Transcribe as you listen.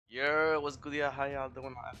Yeah, what's good? Yeah, how y'all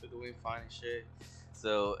doing? I feel doing fine and shit.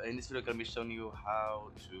 So in this video, I'm gonna be showing you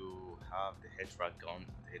how to have the head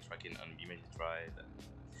tracking on BeamNG.drive, and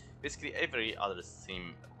basically every other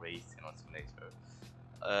sim race simulator.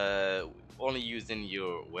 Only using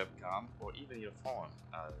your webcam or even your phone,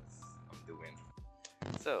 as I'm doing.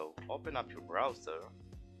 So open up your browser,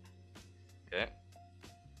 okay,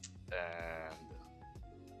 and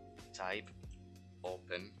type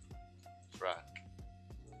open track.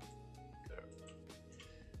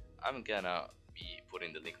 I'm gonna be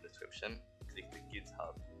putting the link in the description. Click the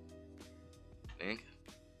GitHub link,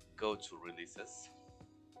 go to releases,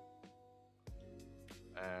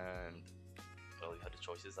 and well, you have the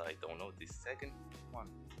choices. I don't know the second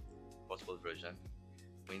one, possible version,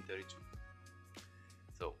 Win32.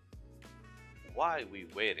 So while we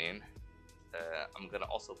waiting, I'm gonna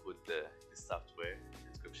also put the software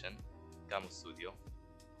description, Camo Studio.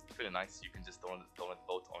 Really nice. You can just download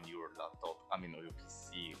both on your laptop, on your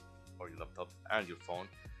PC or your laptop and your phone,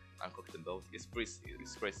 and cook them both. It's pretty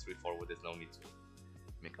straightforward. There's no need to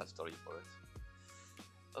make a story for it.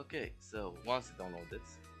 Okay, so once you download it,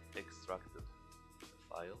 extract the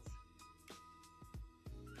files.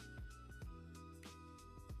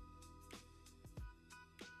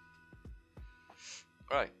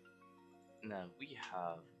 Right, now we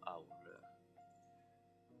have our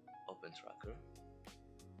open tracker.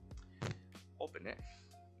 Open it.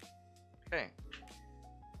 Okay,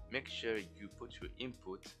 make sure you put your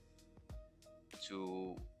input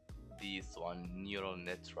to this one, neural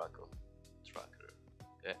net tracker.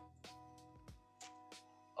 Okay,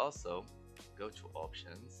 also go to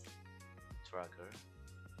options, tracker,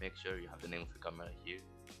 make sure you have the name of the camera here,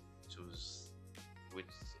 choose which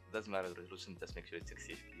doesn't matter the resolution, just make sure it's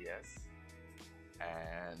 60 fps,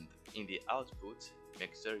 and in the output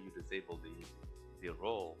make sure you disable the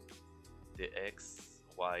roll, the X,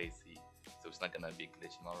 Y, Z, so it's not gonna be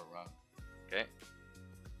glitching all around. Okay,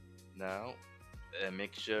 now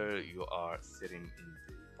make sure you are sitting in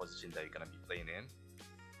the position that you're gonna be playing in,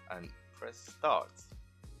 and press start,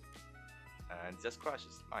 and it just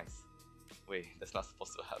crashes. Nice. Wait, that's not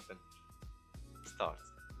supposed to happen. Start.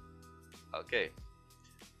 Okay,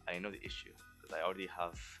 I know the issue because I already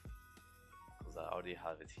have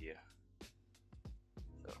it here.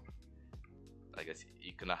 So I guess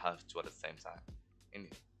you cannot have two at the same time.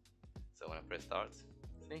 Anyway, so when I press start,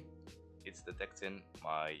 see, it's detecting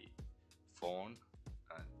my phone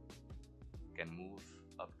and can move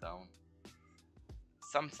up, down.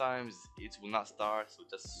 Sometimes it will not start, so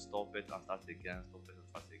just stop it and start again, stop it and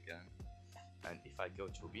start again. And if I go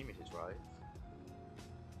to BeamNG.drive,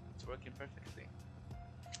 it's working perfectly.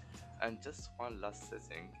 And just one last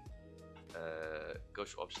setting, go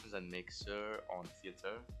to options and make sure on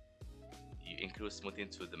filter you increase smoothing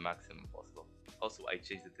to the maximum possible. Also, I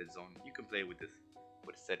changed the dead zone. You can play with this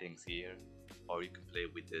with settings here, or you can play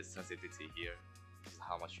with the sensitivity here. This is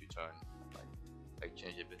how much you turn. Like, I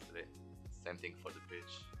changed a bit of it. Same thing for the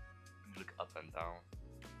pitch. Look up and down.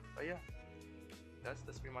 But yeah, that's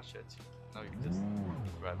pretty much it. Now you can just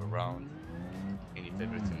drive around in your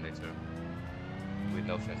favorite simulator with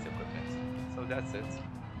no fancy equipment. So that's it.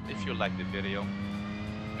 If you like the video,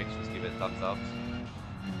 make sure to give it a thumbs up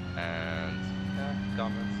and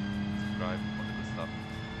comment, subscribe.